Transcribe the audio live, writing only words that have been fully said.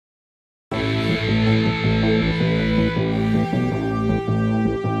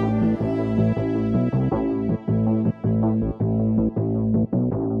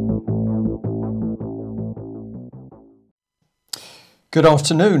Good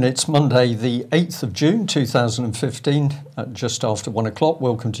afternoon. It's Monday, the 8th of June 2015, at just after 1 o'clock.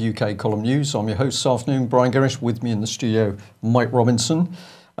 Welcome to UK Column News. I'm your host this afternoon, Brian Gerrish. With me in the studio, Mike Robinson.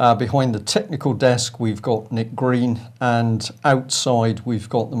 Behind the technical desk, we've got Nick Green, and outside, we've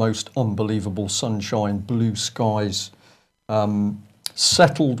got the most unbelievable sunshine, blue skies,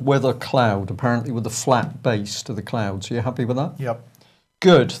 settled weather cloud, apparently with a flat base to the clouds. Are you happy with that? Yep.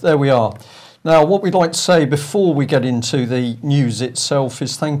 Good. There we are. Now, what we'd like to say before we get into the news itself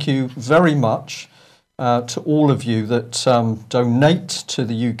is thank you very much to all of you that donate to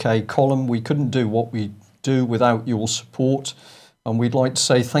the UK column. We couldn't do what we do without your support. And we'd like to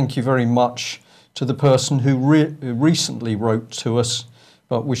say thank you very much to the person who recently wrote to us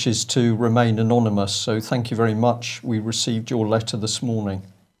but wishes to remain anonymous. So thank you very much. We received your letter this morning.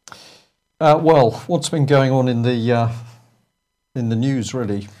 Well, what's been going on in the news,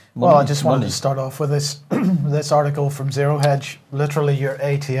 really? Well, I just wanted to start off with this this article from Zero Hedge. Literally, your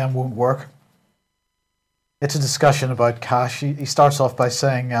ATM won't work. It's a discussion about cash. He starts off by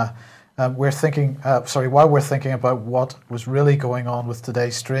saying, while we're thinking about what was really going on with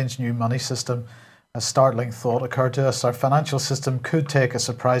today's strange new money system, a startling thought occurred to us. Our financial system could take a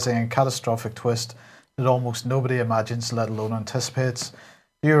surprising and catastrophic twist that almost nobody imagines, let alone anticipates.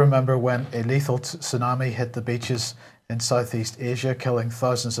 Do you remember when a lethal tsunami hit the beaches in Southeast Asia, killing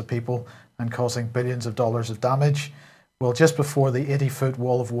thousands of people and causing billions of dollars of damage? Well, just before the 80-foot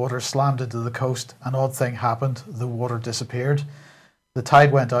wall of water slammed into the coast, an odd thing happened. The water disappeared. The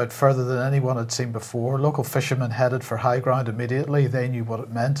tide went out further than anyone had seen before. Local fishermen headed for high ground immediately. They knew what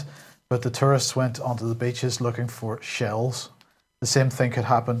it meant, but the tourists went onto the beaches looking for shells. The same thing could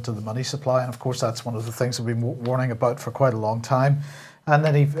happen to the money supply, and of course that's one of the things we've been warning about for quite a long time. And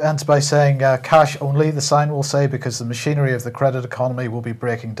then he ends by saying, cash only, the sign will say, because the machinery of the credit economy will be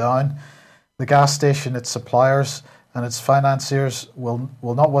breaking down. The gas station, its suppliers and its financiers will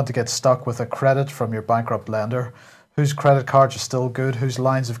not want to get stuck with a credit from your bankrupt lender. Whose credit cards are still good, whose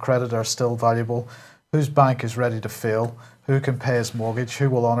lines of credit are still valuable, whose bank is ready to fail, who can pay his mortgage,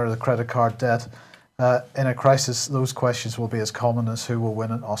 who will honour the credit card debt. In a crisis, those questions will be as common as who will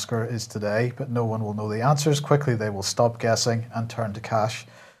win an Oscar is today, but no one will know the answers. Quickly, they will stop guessing and turn to cash.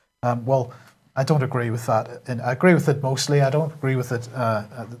 Well, I don't agree with that. I agree with it mostly. I don't agree with it,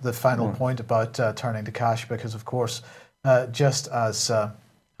 the final point about turning to cash, because, of course, just as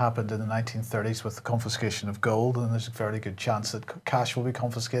happened in the 1930s with the confiscation of gold, and there's a very good chance that cash will be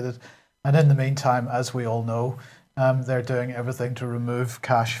confiscated. And in the meantime, as we all know, they're doing everything to remove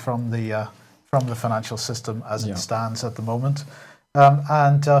cash from the financial system as it stands at the moment,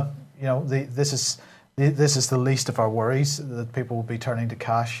 this is the least of our worries, that people will be turning to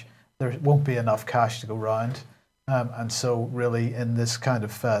cash. There won't be enough cash to go round, and so really in this kind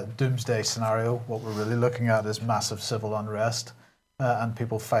of doomsday scenario, what we're really looking at is massive civil unrest and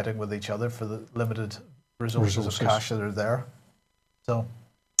people fighting with each other for the limited resources of cash that are there. So.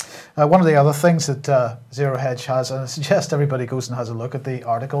 One of the other things that Zero Hedge has, and I suggest everybody goes and has a look at the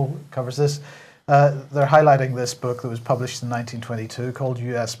article covers this, they're highlighting this book that was published in 1922 called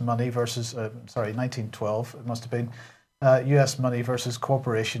US Money versus, 1912 it must have been, US Money versus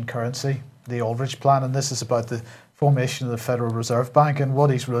Corporation Currency, the Aldrich Plan, and this is about the formation of the Federal Reserve Bank, and what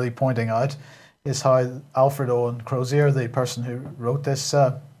he's really pointing out is how Alfred Owen Crozier, the person who wrote this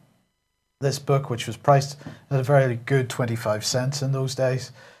this book, which was priced at a very good 25 cents in those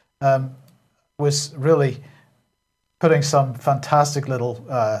days, was really putting some fantastic little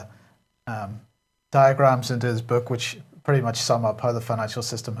diagrams into his book, which pretty much sum up how the financial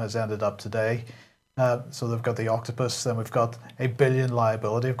system has ended up today. So they've got the octopus, then we've got a billion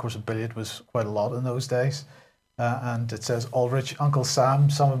liability. Of course, a billion was quite a lot in those days. And it says, Aldrich, Uncle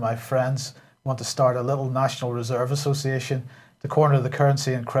Sam, some of my friends want to start a little National Reserve Association to corner the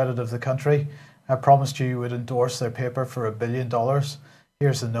currency and credit of the country. I promised you would endorse their paper for $1 billion.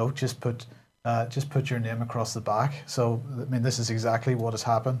 Here's the note. Just put your name across the back. So I mean, this is exactly what has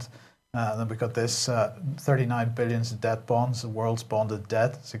happened. Then we've got this 39 billion of debt bonds, the world's bonded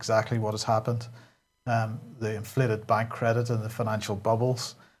debt. It's exactly what has happened. The inflated bank credit and the financial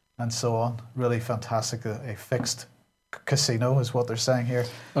bubbles, and so on. Really fantastic. A fixed casino is what they're saying here.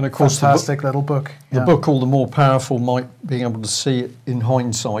 And of course, fantastic little book. The book, all the more powerful, Mike, being able to see it in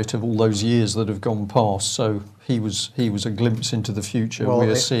hindsight of all those years that have gone past. So he was a glimpse into the future. Well, we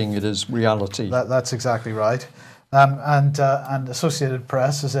are seeing it as reality. That's exactly right. And Associated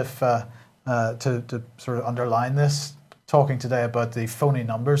Press, as if to sort of underline this, talking today about the phony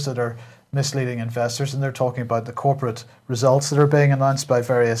numbers that are misleading investors, and they're talking about the corporate results that are being announced by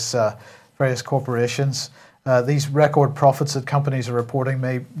various corporations. These record profits that companies are reporting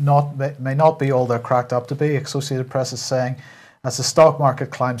may not be all they're cracked up to be. Associated Press is saying As the stock market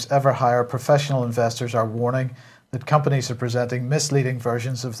climbs ever higher, professional investors are warning that companies are presenting misleading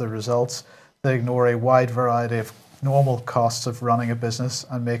versions of the results. They ignore a wide variety of normal costs of running a business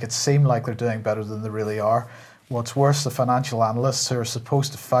and make it seem like they're doing better than they really are. What's worse, the financial analysts who are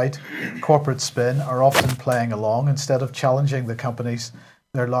supposed to fight corporate spin are often playing along instead of challenging the companies.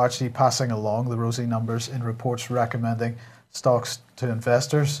 They're largely passing along the rosy numbers in reports recommending stocks to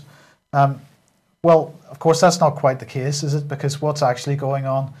investors. Well, of course, that's not quite the case, is it? Because what's actually going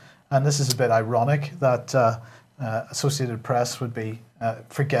on, and this is a bit ironic that Associated Press would be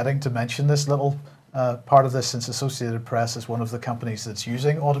forgetting to mention this little part of this, since Associated Press is one of the companies that's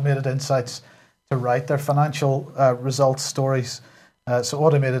using Automated Insights to write their financial results stories. So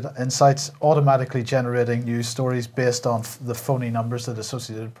Automated Insights automatically generating news stories based on the phony numbers that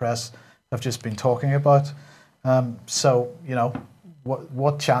Associated Press have just been talking about. So, you know,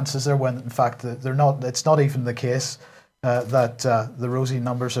 what chance is there when, in fact, they're not? It's not even the case that the rosy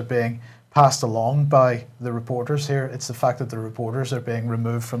numbers are being passed along by the reporters here. It's the fact that the reporters are being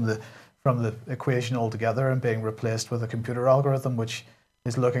removed from the equation altogether and being replaced with a computer algorithm which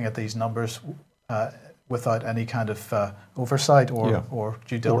is looking at these numbers without any kind of oversight or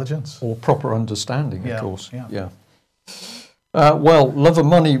due diligence or proper understanding. Of course. Yeah. Well, love of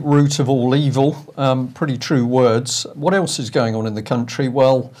money, root of all evil. Pretty true words. What else is going on in the country?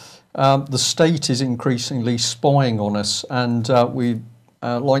 Well, the state is increasingly spying on us, and we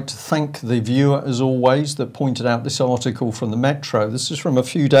like to thank the viewer, as always, that pointed out this article from the Metro. This is from a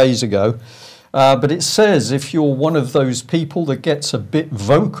few days ago, but it says if you're one of those people that gets a bit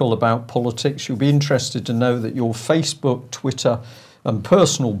vocal about politics, you'll be interested to know that your Facebook, Twitter, and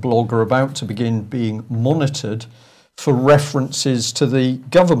personal blog are about to begin being monitored for references to the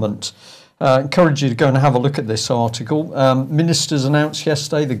government. Encourage you to go and have a look at this article. Ministers announced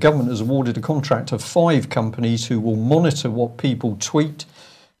yesterday the government has awarded a contract to 5 companies who will monitor what people tweet,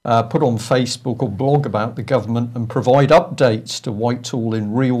 put on Facebook or blog about the government, and provide updates to Whitehall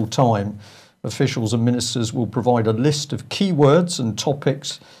in real time. Officials and ministers will provide a list of keywords and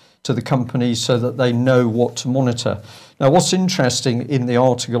topics to the companies so that they know what to monitor. Now, what's interesting in the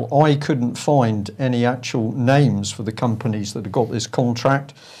article, I couldn't find any actual names for the companies that have got this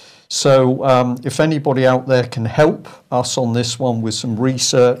contract. So if anybody out there can help us on this one with some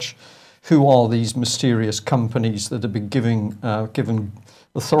research, who are these mysterious companies that have been given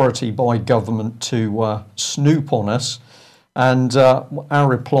authority by government to snoop on us? And our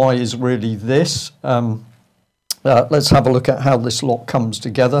reply is really this. Let's have a look at how this lot comes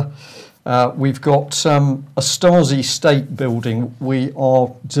together. We've got a Stasi state building. We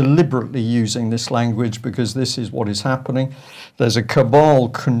are deliberately using this language because this is what is happening. There's a cabal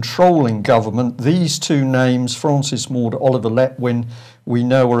controlling government. These 2 names, Francis Maude, Oliver Letwin, we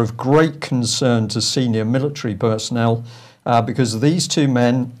know are of great concern to senior military personnel because these 2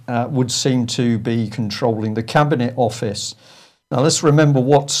 men would seem to be controlling the Cabinet Office. Now, let's remember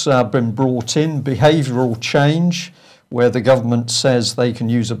what's been brought in: behavioural change, where the government says they can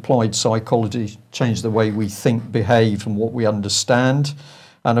use applied psychology to change the way we think, behave, and what we understand.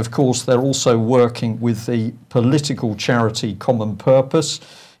 And of course, they're also working with the political charity Common Purpose,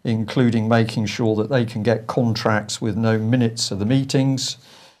 including making sure that they can get contracts with no minutes of the meetings.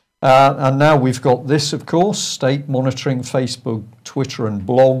 And now we've got this, of course, state monitoring Facebook, Twitter, and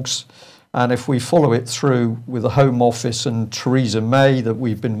blogs. And if we follow it through with the Home Office and Theresa May that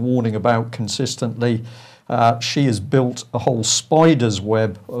we've been warning about consistently, she has built a whole spider's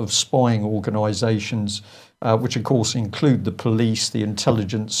web of spying organisations, which of course include the police, the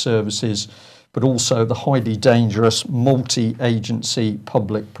intelligence services, but also the highly dangerous multi-agency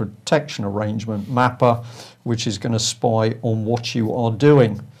public protection arrangement, MAPA, which is going to spy on what you are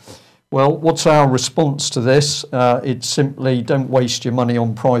doing. Well, what's our response to this? It's simply don't waste your money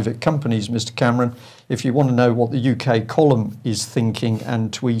on private companies, Mr. Cameron. If you want to know what the UK column is thinking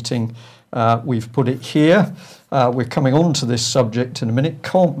and tweeting, we've put it here. We're coming on to this subject in a minute.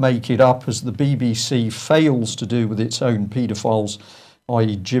 Can't make it up, as the BBC fails to do with its own paedophiles,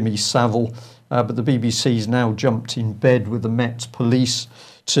 i.e. Jimmy Savile. But the BBC's now jumped in bed with the Met Police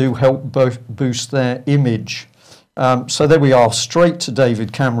to help boost their image. So there we are, straight to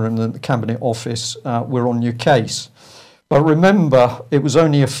David Cameron and the Cabinet Office. We're on your case. But remember, it was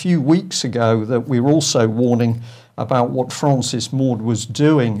only a few weeks ago that we were also warning about what Francis Maude was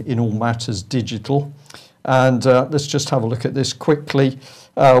doing in all matters digital. And let's just have a look at this quickly.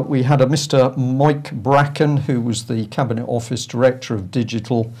 We had a Mr. Mike Bracken, who was the Cabinet Office Director of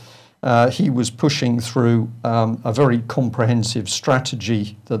Digital. He was pushing through a very comprehensive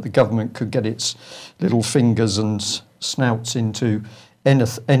strategy that the government could get its little fingers and snouts into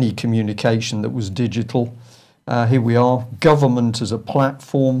any communication that was digital. Here we are, government as a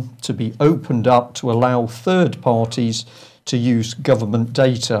platform to be opened up to allow third parties to use government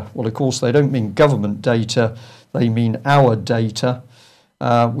data. Well, of course, they don't mean government data, they mean our data.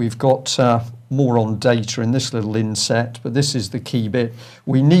 We've got more on data in this little inset, but this is the key bit.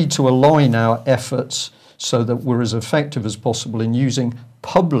 We need to align our efforts so that we're as effective as possible in using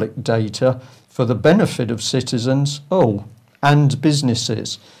public data for the benefit of citizens, and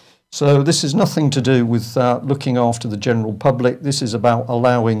businesses. So this is nothing to do with looking after the general public. This is about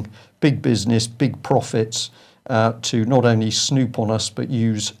allowing big business, big profits to not only snoop on us, but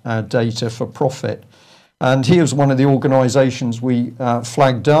use our data for profit. And here's one of the organisations we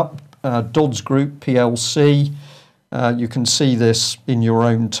flagged up, Dodds Group PLC. You can see this in your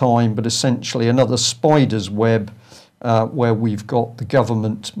own time, but essentially another spider's web where we've got the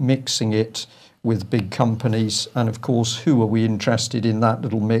government mixing it with big companies. And of course, who are we interested in that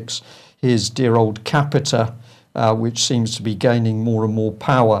little mix? Here's dear old Capita, which seems to be gaining more and more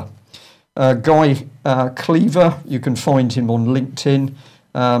power. Guy Cleaver, you can find him on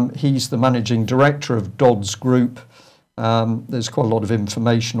LinkedIn. He's the managing director of Dodds Group. There's quite a lot of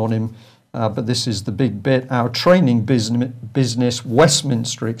information on him, but this is the big bit. Our training business,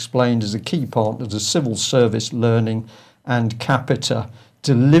 Westminster Explained, is a key partner to civil service learning and Capita,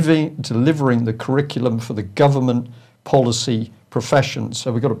 delivering the curriculum for the government policy profession.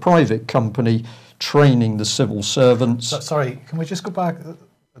 So we've got a private company training the civil servants. Sorry, can we just go back?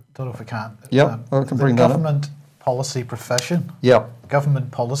 I don't know if we can. Yeah, I can bring that up. Government policy profession. Yeah.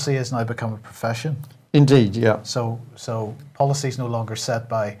 Government policy has now become a profession. Indeed, yeah. So policy is no longer set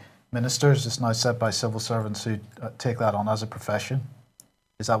by ministers, it's now set by civil servants who take that on as a profession.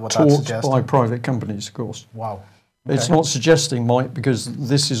 Is that what that's suggesting? Taught by private companies, of course. Wow. Okay. It's not suggesting, Mike, because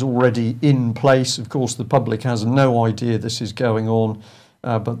this is already in place. Of course, the public has no idea this is going on,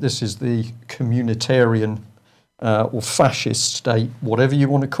 but this is the communitarian or fascist state, whatever you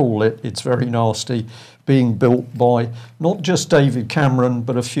want to call it. It's very nasty, being built by not just David Cameron,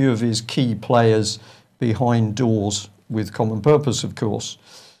 but a few of his key players behind doors with common purpose, of course.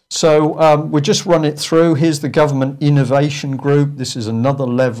 So we'll just run it through. Here's the Government Innovation Group. This is another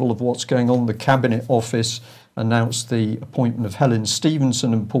level of what's going on. The Cabinet Office announced the appointment of Helen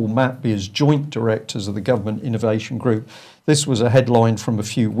Stevenson and Paul Matby as joint directors of the Government Innovation Group. This was a headline from a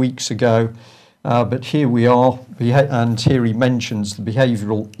few weeks ago, but here we are, and here he mentions the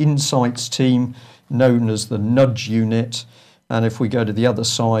Behavioural Insights Team, known as the Nudge Unit. And if we go to the other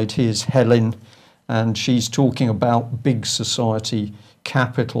side, here's Helen, and she's talking about big society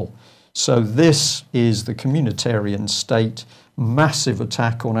capital. So this is the communitarian state, massive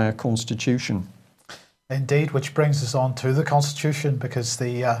attack on our constitution. Indeed, which brings us on to the Constitution, because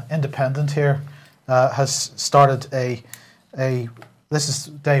the Independent here has started this is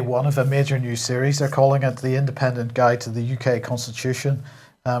day one of a major new series. They're calling it The Independent Guide to the UK Constitution.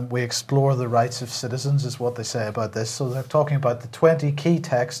 We explore the rights of citizens is what they say about this. So they're talking about the 20 key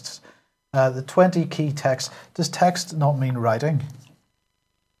texts. The 20 key texts. Does text not mean writing?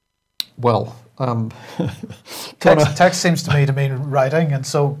 Well, text seems to me to mean writing, and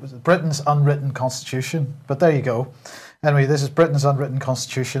so Britain's unwritten constitution. But there you go. Anyway, this is Britain's unwritten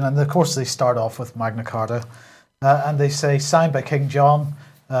constitution, and of course they start off with Magna Carta, and they say signed by King John,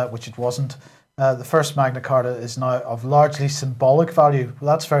 which it wasn't. The first Magna Carta is now of largely symbolic value.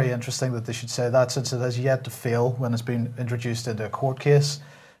 Well, that's very interesting that they should say that, since it has yet to fail when it's been introduced into a court case.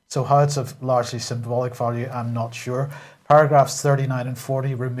 So how it's of largely symbolic value, I'm not sure. Paragraphs 39 and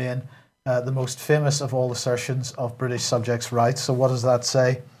 40 remain the most famous of all assertions of British subjects' rights. So what does that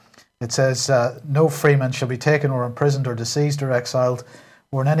say? It says, no freeman shall be taken or imprisoned or diseased or exiled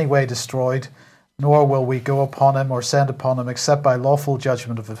or in any way destroyed, nor will we go upon him or send upon him except by lawful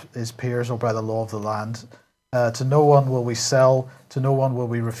judgment of his peers or by the law of the land. To no one will we sell, to no one will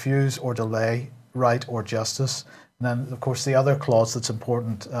we refuse or delay right or justice. And then, of course, the other clause that's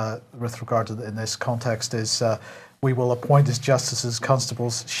important with regard to in this context is we will appoint as justices,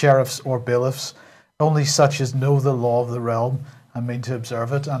 constables, sheriffs or bailiffs, only such as know the law of the realm and mean to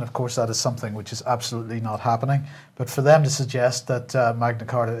observe it. And of course that is something which is absolutely not happening. But for them to suggest that Magna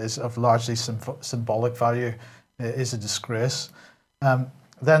Carta is of largely symbolic value is a disgrace.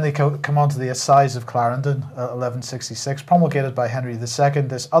 Then they come on to the Assize of Clarendon, 1166, promulgated by Henry II.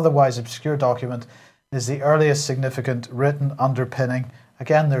 This otherwise obscure document is the earliest significant written underpinning.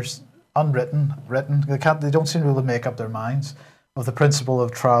 Again, there's unwritten, written. They don't seem to be able to make up their minds of the principle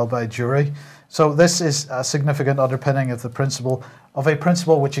of trial by jury. So this is a significant underpinning of the principle, of a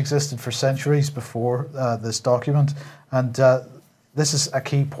principle which existed for centuries before this document. And this is a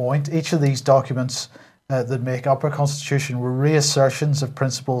key point. Each of these documents that make up our constitution were reassertions of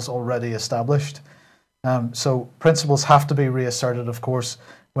principles already established. So principles have to be reasserted, of course,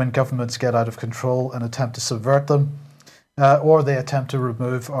 when governments get out of control and attempt to subvert them, or they attempt to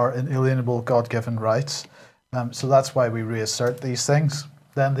remove our inalienable God-given rights. So that's why we reassert these things.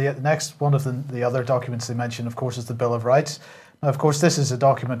 Then the next one of the other documents they mention, of course, is the Bill of Rights. Now, of course, this is a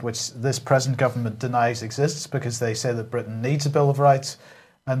document which this present government denies exists because they say that Britain needs a Bill of Rights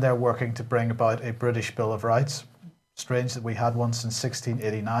and they're working to bring about a British Bill of Rights. Strange that we had one since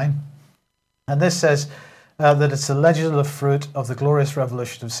 1689. And this says that it's the legislative fruit of the glorious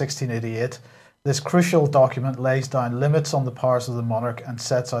revolution of 1688. This crucial document lays down limits on the powers of the monarch and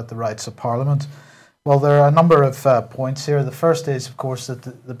sets out the rights of Parliament. Well, there are a number of points here. The first is, of course, that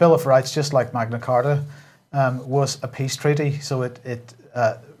the Bill of Rights, just like Magna Carta, was a peace treaty. So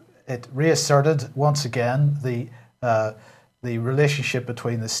it reasserted once again the relationship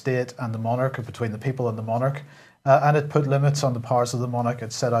between the state and the monarch, or between the people and the monarch. And it put limits on the powers of the monarch.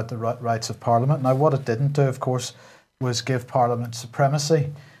 It set out the rights of Parliament. Now, what it didn't do, of course, was give Parliament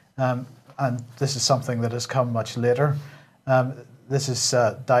supremacy. And this is something that has come much later. This is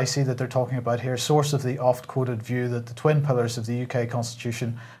Dicey that they're talking about here, source of the oft-quoted view that the twin pillars of the UK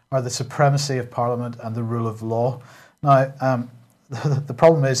Constitution are the supremacy of Parliament and the rule of law. Now, the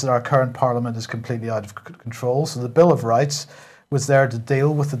problem is that our current Parliament is completely out of control. So the Bill of Rights was there to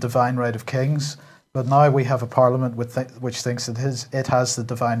deal with the divine right of kings, but now we have a Parliament which thinks that it has the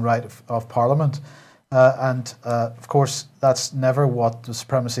divine right of Parliament. Of course, that's never what the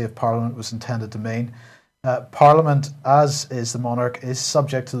supremacy of Parliament was intended to mean. Parliament, as is the monarch, is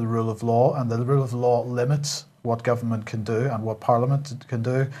subject to the rule of law, and the rule of law limits what government can do and what Parliament can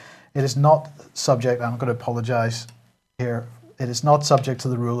do. It is not subject, I'm going to apologise here, it is not subject to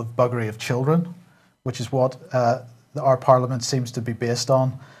the rule of buggery of children, which is what our Parliament seems to be based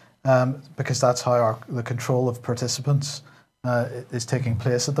on, because that's how the control of participants is taking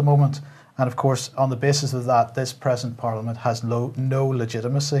place at the moment. And of course, on the basis of that, this present Parliament has no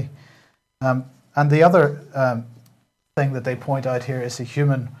legitimacy. And the other thing that they point out here is the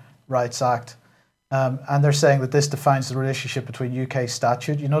Human Rights Act. And they're saying that this defines the relationship between UK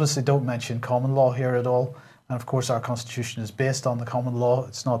statute. You notice they don't mention common law here at all. And of course, our Constitution is based on the common law.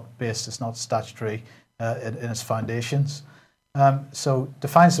 It's not statutory in its foundations. So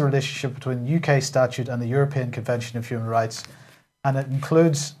defines the relationship between UK statute and the European Convention of Human Rights. And it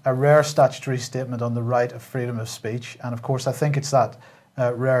includes a rare statutory statement on the right of freedom of speech. And of course, I think it's that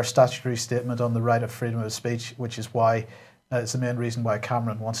rare statutory statement on the right of freedom of speech, which is why it's the main reason why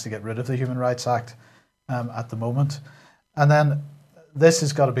Cameron wants to get rid of the Human Rights Act at the moment. And then this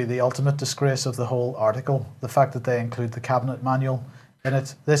has got to be the ultimate disgrace of the whole article, the fact that they include the Cabinet Manual in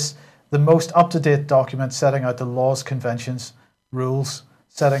it. The most up-to-date document setting out the laws, conventions, rules,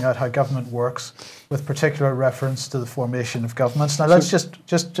 setting out how government works, with particular reference to the formation of governments. Now let's Nick,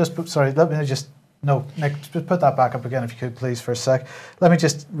 just put that back up again if you could, please, for a sec. Let me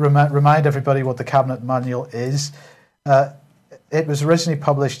just remind everybody what the Cabinet Manual is. It was originally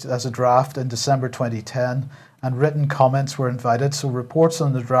published as a draft in December 2010, and written comments were invited. So reports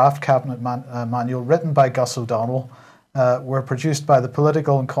on the draft Cabinet Manual, written by Gus O'Donnell, were produced by the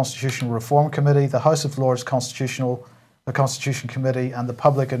Political and Constitutional Reform Committee, the House of Lords Constitution Committee, and the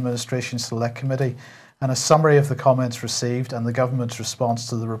Public Administration Select Committee. And a summary of the comments received and the government's response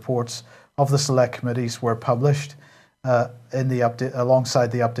to the reports of the select committees were published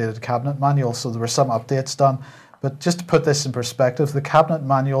alongside the updated Cabinet Manual. So there were some updates done. But just to put this in perspective, the Cabinet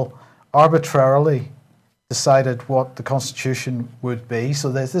Manual arbitrarily decided what the Constitution would be.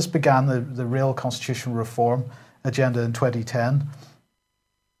 So this began the real constitutional reform agenda in 2010.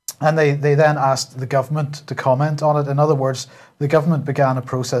 And they then asked the government to comment on it. In other words, the government began a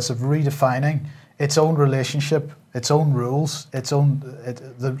process of redefining its own relationship, its own rules,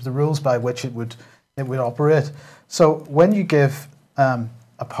 the rules by which it would operate. So when you give a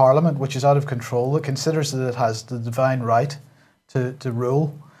Parliament which is out of control, that considers that it has the divine right to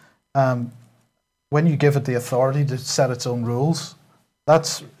rule, when you give it the authority to set its own rules,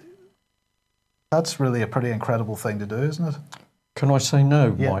 that's really a pretty incredible thing to do, isn't it? Can I say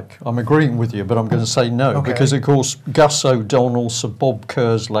no, Yeah. Mike? I'm agreeing with you, but I'm going to say no, Okay. because, of course, Gus O'Donnell, Sir Bob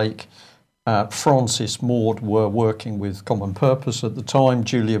Kerslake, Francis Maud were working with Common Purpose at the time.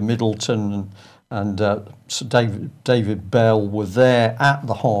 Julia Middleton and Sir David Bell were there at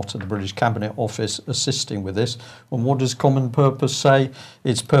the heart of the British Cabinet Office assisting with this. And what does Common Purpose say?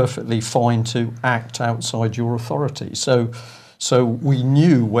 It's perfectly fine to act outside your authority. So we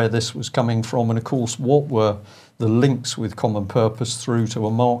knew where this was coming from, and of course, what were the links with Common Purpose through to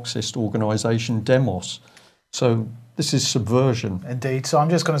a Marxist organisation, Demos. So this is subversion. Indeed. So I'm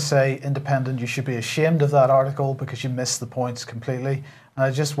just going to say, Independent, you should be ashamed of that article because you missed the points completely. And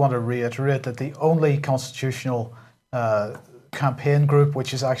I just want to reiterate that the only constitutional campaign group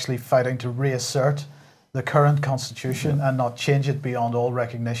which is actually fighting to reassert the current constitution and not change it beyond all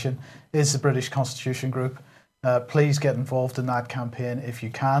recognition is the British Constitution Group. Please get involved in that campaign if you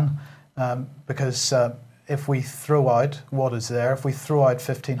can, because if we throw out what is there, if we throw out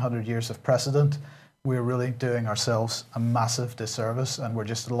 1,500 years of precedent, we're really doing ourselves a massive disservice, and we're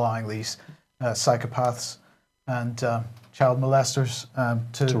just allowing these psychopaths and child molesters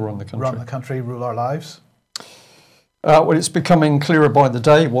to run the country, rule our lives. Well, it's becoming clearer by the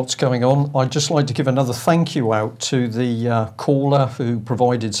day what's going on. I'd just like to give another thank you out to the caller who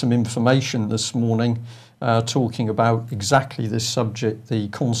provided some information this morning talking about exactly this subject, the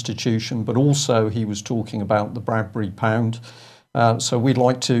Constitution, but also he was talking about the Bradbury Pound. So we'd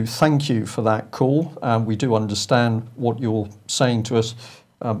like to thank you for that call. We do understand what you're saying to us.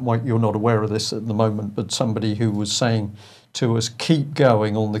 You're not aware of this at the moment, but somebody who was saying to us, keep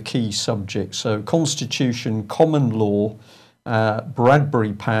going on the key subject. So Constitution, common law,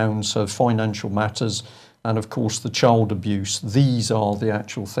 Bradbury Pound, so financial matters, and of course the child abuse. These are the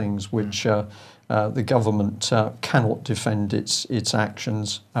actual things which the government cannot defend its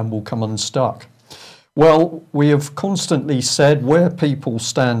actions and will come unstuck. Well, we have constantly said where people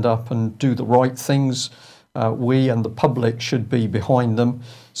stand up and do the right things, we and the public should be behind them.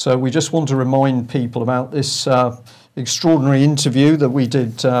 So we just want to remind people about this extraordinary interview that we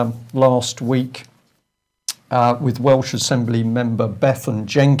did last week with Welsh Assembly member Bethan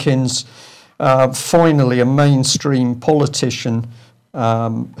Jenkins. Finally, a mainstream politician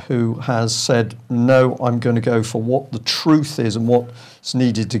who has said, no, I'm going to go for what the truth is and what's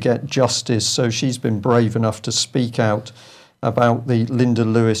needed to get justice. So she's been brave enough to speak out about the Linda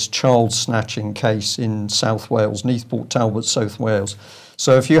Lewis child snatching case in South Wales, Neathport Talbot, South Wales.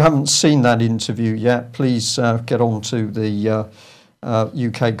 So if you haven't seen that interview yet, please get onto the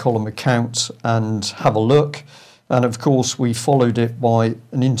UK Column account and have a look. And of course, we followed it by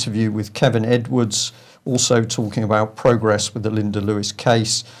an interview with Kevin Edwards, also talking about progress with the Linda Lewis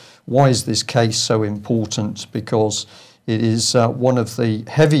case. Why is this case so important? Because it is one of the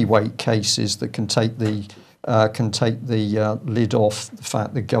heavyweight cases that can take the lid off the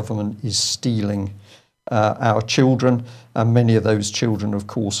fact the government is stealing our children, and many of those children, of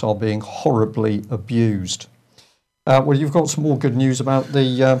course, are being horribly abused. Well, you've got some more good news about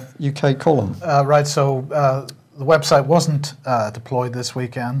the UK Column. Right, so the website wasn't deployed this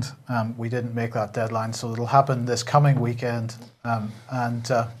weekend. We didn't make that deadline, so it'll happen this coming weekend, and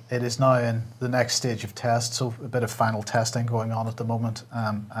it is now in the next stage of test, so a bit of final testing going on at the moment,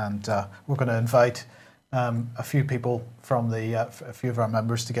 and we're going to invite a few people from a few of our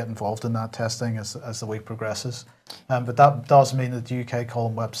members to get involved in that testing as the week progresses. But that does mean that the UK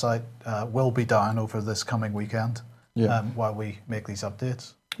Column website will be down over this coming weekend while we make these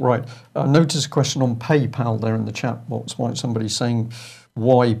updates. Right. Notice a question on PayPal there in the chat box. Why somebody's saying,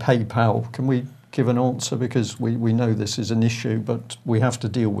 why PayPal? Can we give an answer? Because we know this is an issue, but we have to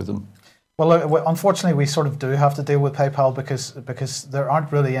deal with them. Well, unfortunately, we sort of do have to deal with PayPal because there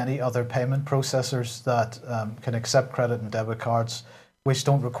aren't really any other payment processors that can accept credit and debit cards, which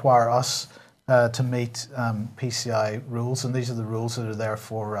don't require us to meet PCI rules, and these are the rules that are there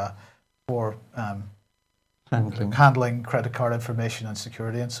for handling credit card information and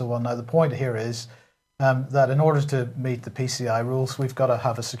security and so on. Now, the point here is that in order to meet the PCI rules, we've got to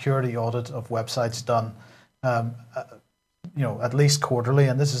have a security audit of websites done at least quarterly,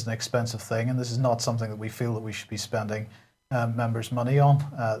 and this is an expensive thing, and this is not something that we feel that we should be spending members' money on.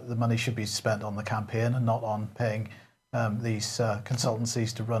 The money should be spent on the campaign and not on paying these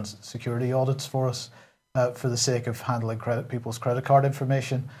consultancies to run security audits for us for the sake of handling people's credit card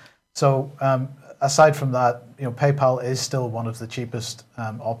information. So aside from that, PayPal is still one of the cheapest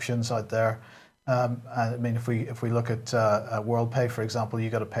options out there. I mean, if we look at WorldPay, for example, you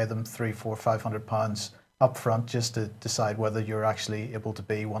got to pay them £300, £400, £500 up front just to decide whether you're actually able to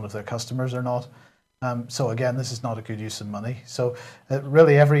be one of their customers or not. So again, this is not a good use of money. So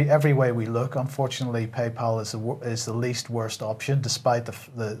really, every way we look, unfortunately, PayPal is the least worst option, despite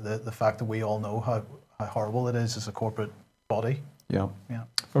the fact that we all know how horrible it is as a corporate body. Yeah.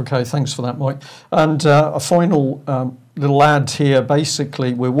 Okay, thanks for that, Mike. And a final little ad here.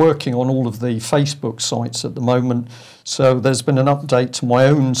 Basically, we're working on all of the Facebook sites at the moment. So there's been an update to my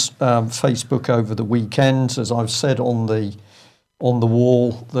own Facebook over the weekend, as I've said on the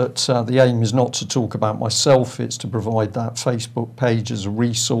wall, that the aim is not to talk about myself, it's to provide that Facebook page as a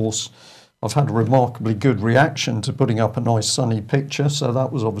resource. I've had a remarkably good reaction to putting up a nice sunny picture, so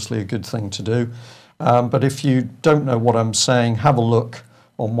that was obviously a good thing to do. But if you don't know what I'm saying, have a look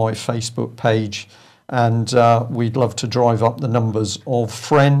on my Facebook page, and we'd love to drive up the numbers of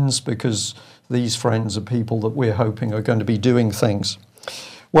friends, because these friends are people that we're hoping are going to be doing things.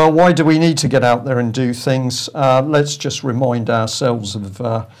 Well, why do we need to get out there and do things? Let's just remind ourselves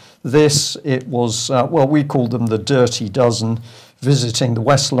of this. It was, well, we called them the Dirty Dozen, visiting the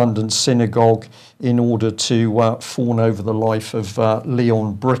West London Synagogue in order to fawn over the life of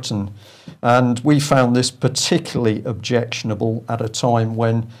Leon Britton. And we found this particularly objectionable at a time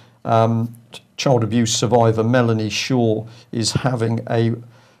when child abuse survivor Melanie Shaw is having a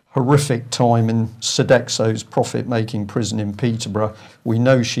horrific time in Sodexo's profit-making prison in Peterborough. We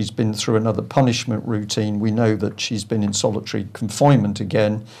know she's been through another punishment routine. We know that she's been in solitary confinement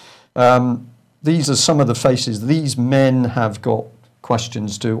again. These are some of the faces. These men have got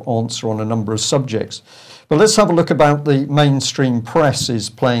questions to answer on a number of subjects. But let's have a look about the mainstream press is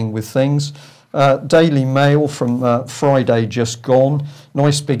playing with things. Daily Mail from Friday just gone.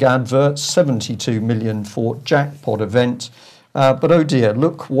 Nice big advert, 72 million for jackpot event. But oh dear,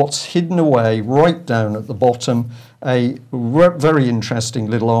 look what's hidden away right down at the bottom. A very interesting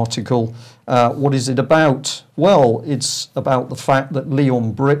little article. What is it about? Well, it's about the fact that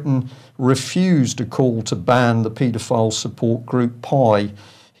Leon Britton refused a call to ban the paedophile support group PI.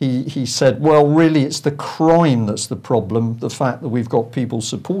 He said, well, really, it's the crime that's the problem. The fact that we've got people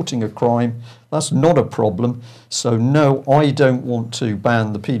supporting a crime, that's not a problem. So no, I don't want to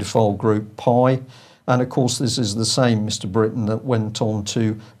ban the paedophile group PI. And of course, this is the same Mr. Britton that went on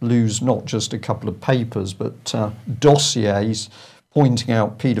to lose not just a couple of papers, but dossiers pointing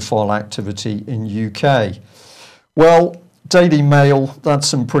out paedophile activity in UK. Well, Daily Mail, that's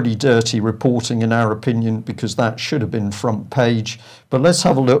some pretty dirty reporting in our opinion, because that should have been front page. But let's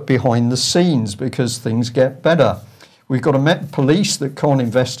have a look behind the scenes, because things get better. We've got a Met Police that can't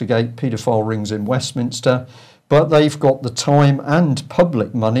investigate paedophile rings in Westminster, but they've got the time and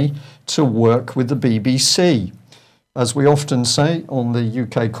public money to work with the BBC. As we often say on the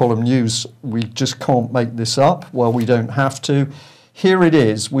UK Column News, we just can't make this up. Well, we don't have to. Here it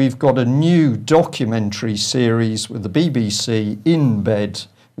is. We've got a new documentary series with the BBC in bed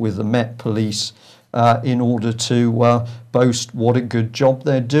with the Met Police in order to boast what a good job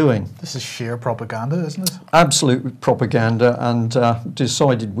they're doing. This is sheer propaganda, isn't it? Absolute propaganda, and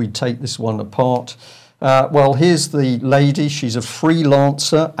decided we'd take this one apart. Well, here's the lady. She's a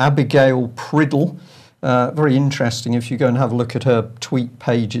freelancer, Abigail Priddle. Very interesting. If you go and have a look at her tweet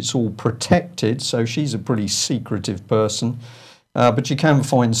page, it's all protected, so she's a pretty secretive person. But you can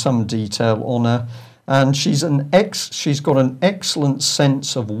find some detail on her. And she's got an excellent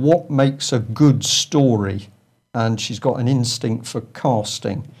sense of what makes a good story, and she's got an instinct for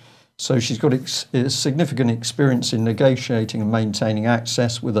casting. So she's got significant experience in negotiating and maintaining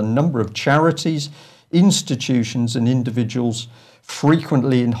access with a number of charities, institutions and individuals,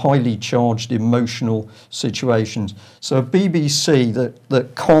 frequently in highly charged emotional situations. So a BBC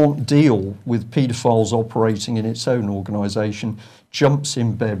that can't deal with paedophiles operating in its own organisation jumps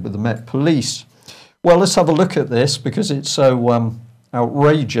in bed with the Met Police. Well, let's have a look at this, because it's so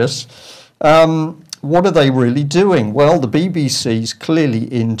outrageous. What are they really doing? Well, the BBC's clearly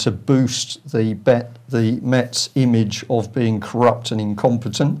in to boost the Met's image of being corrupt and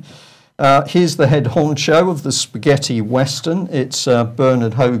incompetent. Here's the head honcho of the spaghetti western. It's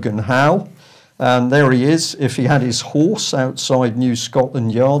Bernard Hogan Howe. And there he is. If he had his horse outside New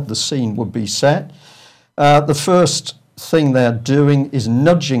Scotland Yard, the scene would be set. The first thing they're doing is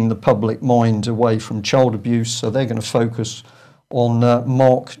nudging the public mind away from child abuse. So they're going to focus on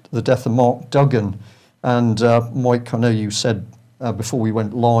the death of Mark Duggan. And Mike, I know you said before we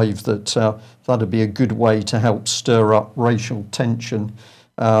went live that that'd be a good way to help stir up racial tension,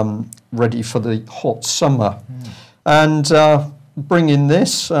 ready for the hot summer. And bring in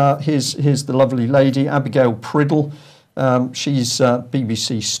this, here's the lovely lady, Abigail Priddle. She's a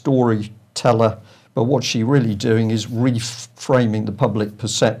BBC storyteller, but what she's really doing is reframing the public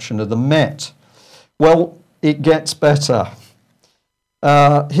perception of the Met. Well, it gets better.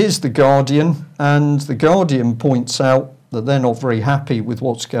 Here's The Guardian, and The Guardian points out that they're not very happy with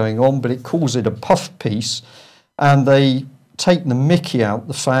what's going on, but it calls it a puff piece, and they take the mickey out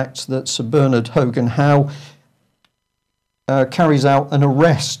the fact that Sir Bernard Hogan Howe carries out an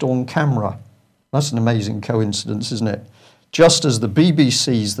arrest on camera. That's an amazing coincidence, isn't it? Just as the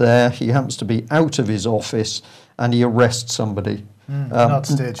BBC's there, he happens to be out of his office and he arrests somebody. Not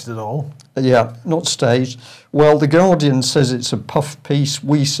staged at all. Yeah, not staged. Well, The Guardian says it's a puff piece.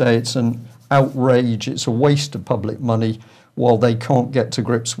 We say it's an outrage. It's a waste of public money, while they can't get to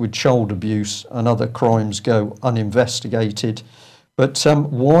grips with child abuse and other crimes go uninvestigated. But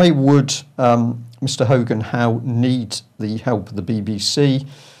why would Mr. Hogan Howe need the help of the BBC?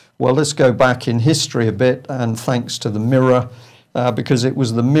 Well, let's go back in history a bit, and thanks to the Mirror, because it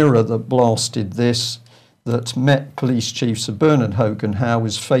was the Mirror that blasted this, that Met Police Chief Sir Bernard Hogan Howe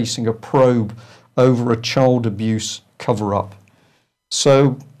is facing a probe over a child abuse cover-up.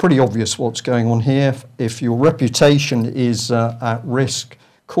 So pretty obvious what's going on here. If your reputation is at risk,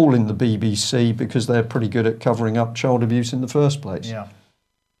 call in the BBC, because they're pretty good at covering up child abuse in the first place. Yeah.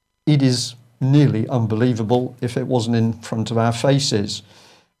 It is nearly unbelievable if it wasn't in front of our faces.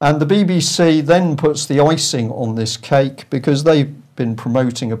 And the BBC then puts the icing on this cake, because they've been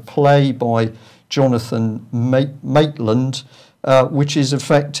promoting a play by Jonathan Maitland, which is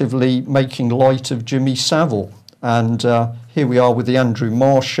effectively making light of Jimmy Savile. And here we are with the Andrew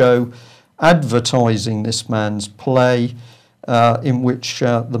Marr Show advertising this man's play, in which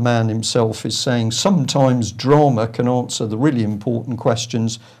the man himself is saying sometimes drama can answer the really important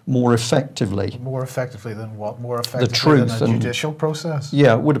questions more effectively. More effectively than what? More effectively the truth than a judicial process?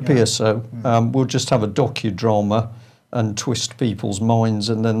 Yeah, it would appear so. We'll just have a docudrama and twist people's minds,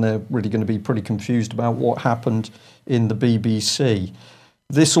 and then they're really going to be pretty confused about what happened in the BBC.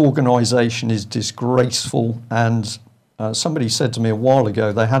 This organisation is disgraceful, and somebody said to me a while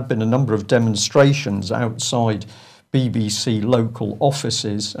ago there had been a number of demonstrations outside BBC local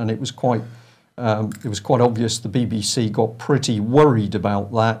offices, and it was quite obvious the BBC got pretty worried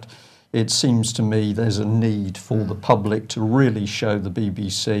about that. It seems to me there's a need for the public to really show the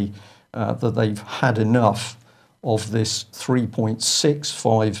BBC that they've had enough of this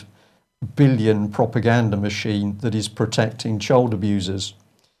 3.65 billion propaganda machine that is protecting child abusers.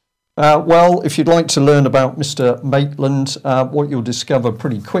 Well, if you'd like to learn about Mr. Maitland, what you'll discover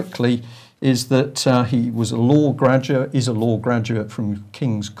pretty quickly is that he was a law graduate from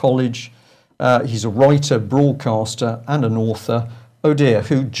King's College. He's a writer, broadcaster and an author, oh dear,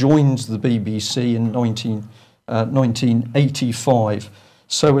 who joined the BBC in 1985.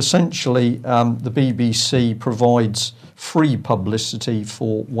 So essentially, the BBC provides free publicity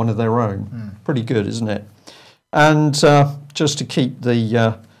for one of their own. Pretty good, isn't it? And just to keep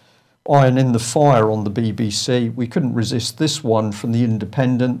the iron in the fire on the BBC, we couldn't resist this one from The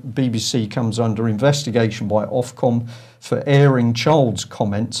Independent. BBC comes under investigation by Ofcom for airing child's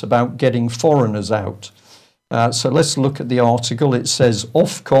comments about getting foreigners out. So let's look at the article. It says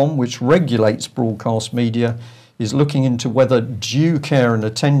Ofcom, which regulates broadcast media, is looking into whether due care and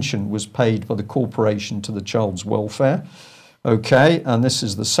attention was paid by the corporation to the child's welfare. Okay, and this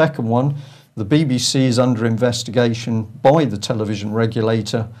is the second one. The BBC is under investigation by the television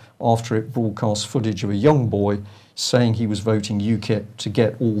regulator after it broadcast footage of a young boy saying he was voting UKIP to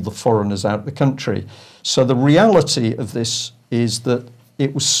get all the foreigners out of the country. So the reality of this is that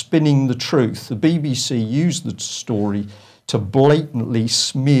it was spinning the truth. The BBC used the story to blatantly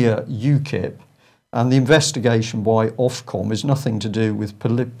smear UKIP, and the investigation by Ofcom is nothing to do with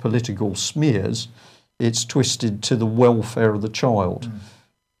political smears. It's twisted to the welfare of the child.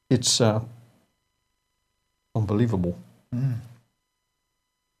 It's unbelievable.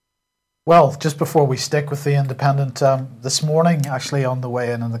 Well, just before we stick with The Independent, this morning, actually on the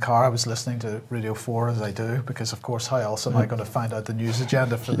way in the car, I was listening to Radio 4, as I do, because of course, how else am I going to find out the news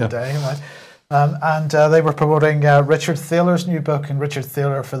agenda for the day, right? And they were promoting Richard Thaler's new book, and Richard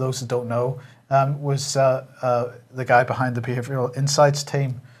Thaler, for those that don't know, was the guy behind the Behavioural Insights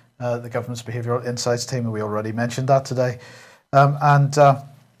team, the government's Behavioural Insights team, and we already mentioned that today.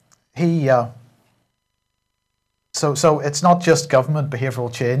 So it's not just government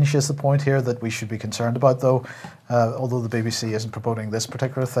behavioural change is the point here that we should be concerned about, though, although the BBC isn't promoting this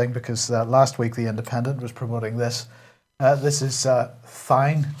particular thing, because last week The Independent was promoting this. This is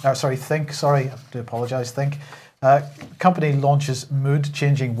Think, I do apologise, Think. Company launches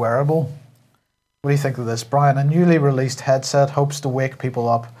mood-changing wearable. What do you think of this, Brian? A newly released headset hopes to wake people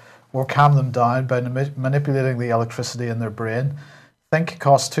up or calm them down by manipulating the electricity in their brain. Think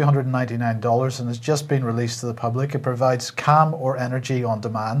costs $299 and has just been released to the public. It provides calm or energy on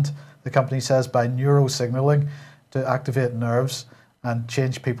demand, the company says, by neurosignaling to activate nerves and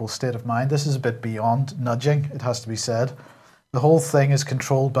change people's state of mind. This is a bit beyond nudging, it has to be said. The whole thing is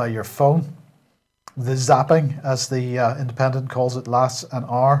controlled by your phone. The zapping, as the Independent calls it, lasts an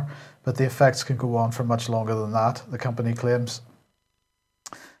hour, but the effects can go on for much longer than that, the company claims.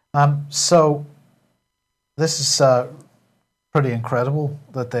 So this is pretty incredible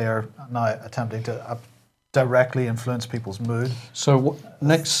that they are now attempting to directly influence people's mood. So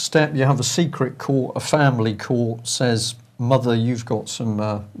next step, you have a secret court, a family court says, mother, you've got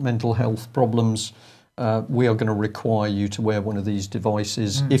some mental health problems, we are going to require you to wear one of these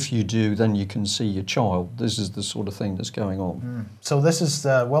devices. If you do, then you can see your child. This is the sort of thing that's going on. So this is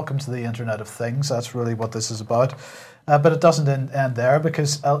welcome to the Internet of Things. That's really what this is about. But it doesn't end there,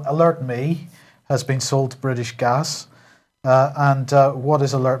 because AlertMe has been sold to British Gas. And what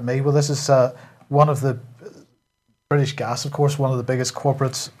is AlertMe? Well, this is one of the British Gas, of course, one of the biggest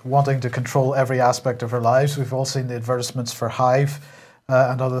corporates wanting to control every aspect of our lives. We've all seen the advertisements for Hive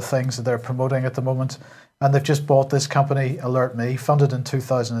and other things that they're promoting at the moment. And they've just bought this company, AlertMe, funded in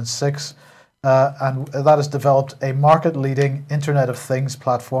 2006. And that has developed a market-leading Internet of Things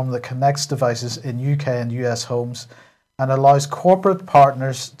platform that connects devices in UK and US homes and allows corporate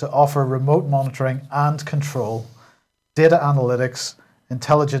partners to offer remote monitoring and control, data analytics,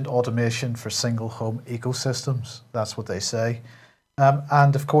 intelligent automation for single home ecosystems. That's what they say.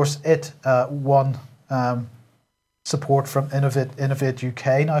 And of course, it won support from Innovate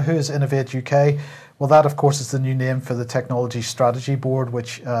UK. Now, who is Innovate UK? Well, that, of course, is the new name for the Technology Strategy Board,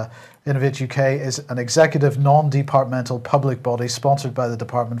 which Innovate UK is an executive, non-departmental public body sponsored by the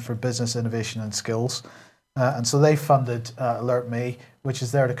Department for Business, Innovation and Skills. And so they funded AlertMe, which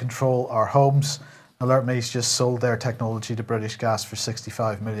is there to control our homes. AlertMe's just sold their technology to British Gas for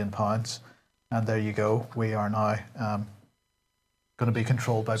 £65 million. And there you go. We are now going to be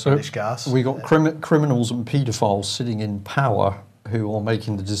controlled by British Gas. We got criminals and paedophiles sitting in power who are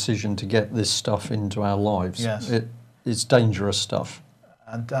making the decision to get this stuff into our lives. Yes. It's dangerous stuff.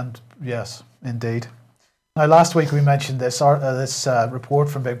 And yes, indeed. Now, last week we mentioned this report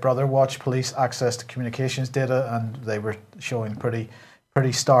from Big Brother, Watch Police Access to Communications Data, and they were showing pretty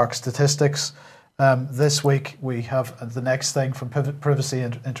stark statistics. This week we have the next thing from Privacy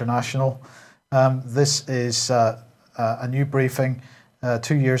International. This is a new briefing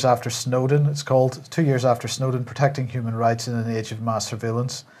 2 years after Snowden. It's called 2 Years After Snowden, Protecting Human Rights in an Age of Mass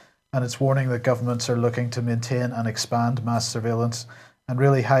Surveillance. And it's warning that governments are looking to maintain and expand mass surveillance, and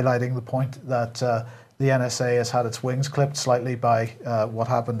really highlighting the point that the NSA has had its wings clipped slightly by what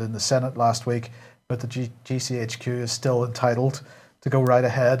happened in the Senate last week, but the GCHQ is still entitled to go right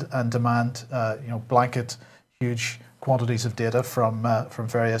ahead and demand blanket huge quantities of data from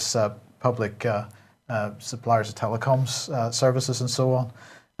various public suppliers of telecoms services and so on.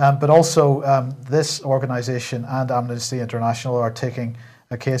 But also this organisation and Amnesty International are taking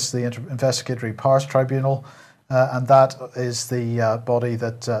a case to the Investigatory Powers Tribunal, and that is the body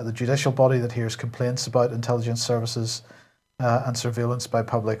that the judicial body that hears complaints about intelligence services and surveillance by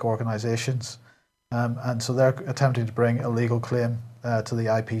public organisations. And so they're attempting to bring a legal claim to the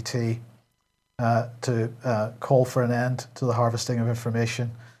IPT to call for an end to the harvesting of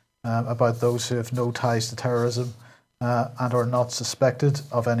information about those who have no ties to terrorism and are not suspected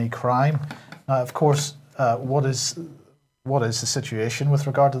of any crime. Of course, what is the situation with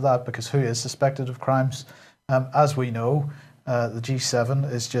regard to that? Because who is suspected of crimes? As we know, the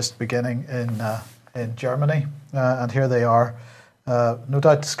G7 is just beginning in Germany, and here they are, no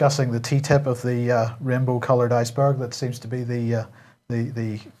doubt discussing the T-tip of the rainbow-coloured iceberg that seems to be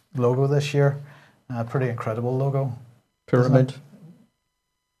the logo this year. Pretty incredible logo. Pyramid.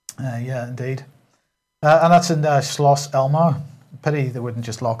 Yeah, indeed. And that's in Schloss Elmau. Pity they wouldn't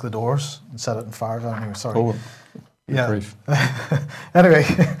just lock the doors and set it on fire. Anyway, sorry. Oh, yeah. grief.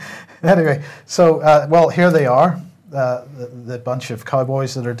 Anyway. So well, here they are. The bunch of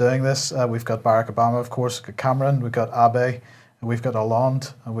cowboys that are doing this. We've got Barack Obama, of course. We've got Cameron. We've got Abe. And we've got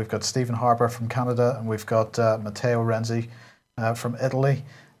Hollande. And we've got Stephen Harper from Canada. And we've got Matteo Renzi from Italy.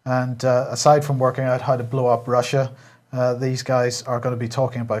 And aside from working out how to blow up Russia, these guys are going to be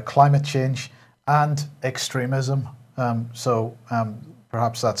talking about climate change and extremism. So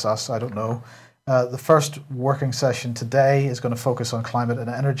perhaps that's us, I don't know. The first working session today is going to focus on climate and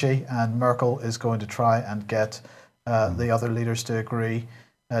energy, and Merkel is going to try and get the other leaders to agree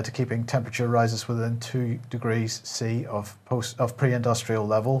to keeping temperature rises within 2 degrees C of pre-industrial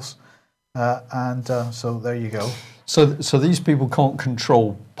levels. So there you go. So these people can't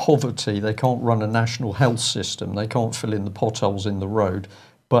control poverty. They can't run a national health system. They can't fill in the potholes in the road,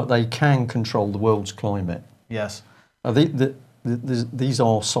 but they can control the world's climate. Yes. These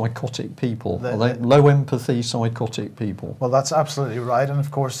are psychotic people. Are they low empathy, psychotic people? Well, that's absolutely right. And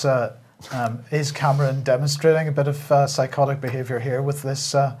of course, is Cameron demonstrating a bit of psychotic behaviour here with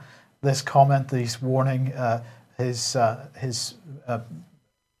this this comment? He's warning his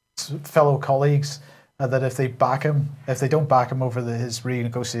fellow colleagues that if they don't back him over his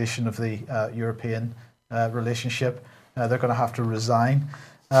renegotiation of the European relationship, they're going to have to resign.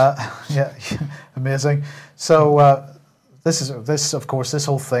 Yeah, amazing. So this of course, this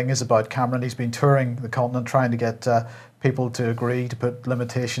whole thing is about Cameron. He's been touring the continent trying to get people to agree to put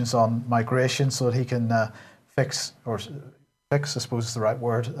limitations on migration so that he can fix, I suppose is the right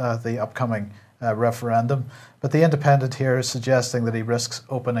word, the upcoming referendum. But the Independent here is suggesting that he risks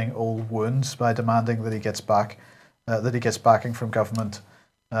opening old wounds by demanding that he gets backing from government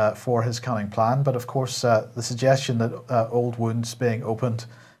for his cunning plan. But of course, the suggestion that old wounds being opened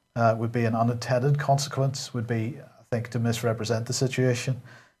would be an unintended consequence, would be, I think, to misrepresent the situation.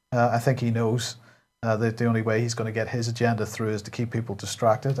 I think he knows that the only way he's going to get his agenda through is to keep people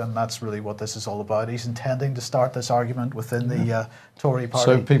distracted, and that's really what this is all about. He's intending to start this argument within the Tory party.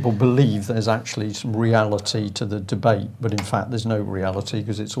 So people believe there's actually some reality to the debate, but in fact there's no reality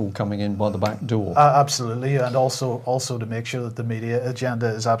because it's all coming in by the back door. Absolutely, and also to make sure that the media agenda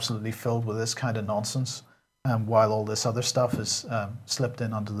is absolutely filled with this kind of nonsense, while all this other stuff is slipped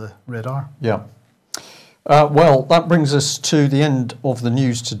in under the radar. Yeah. Well, that brings us to the end of the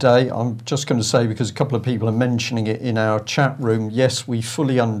news today. I'm just going to say, because a couple of people are mentioning it in our chat room, yes, we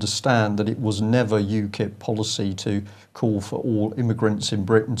fully understand that it was never UKIP policy to call for all immigrants in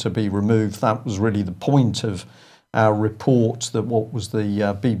Britain to be removed. That was really the point of our report, that what was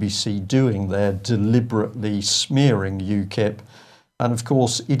the BBC doing there, deliberately smearing UKIP. And of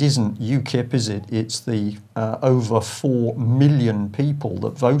course, it isn't UKIP, is it? It's the over 4 million people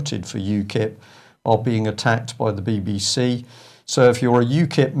that voted for UKIP are being attacked by the BBC. So if you're a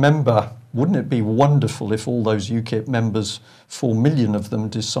UKIP member, wouldn't it be wonderful if all those UKIP members, 4 million of them,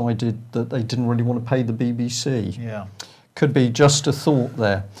 decided that they didn't really want to pay the BBC? Yeah. Could be just a thought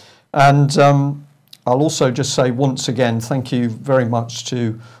there. And I'll also just say once again, thank you very much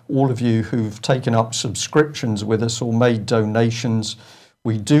to all of you who've taken up subscriptions with us or made donations.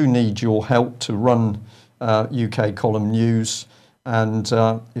 We do need your help to run UK Column News. And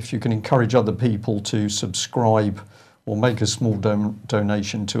if you can encourage other people to subscribe or make a small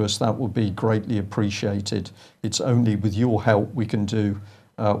donation to us, that would be greatly appreciated. It's only with your help we can do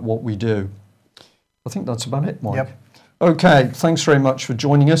what we do. I think that's about it, Mike. Yep. Okay, thanks very much for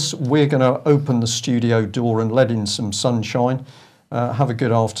joining us. We're going to open the studio door and let in some sunshine. Have a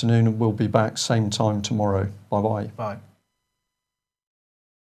good afternoon, and we'll be back same time tomorrow. Bye-bye. Bye.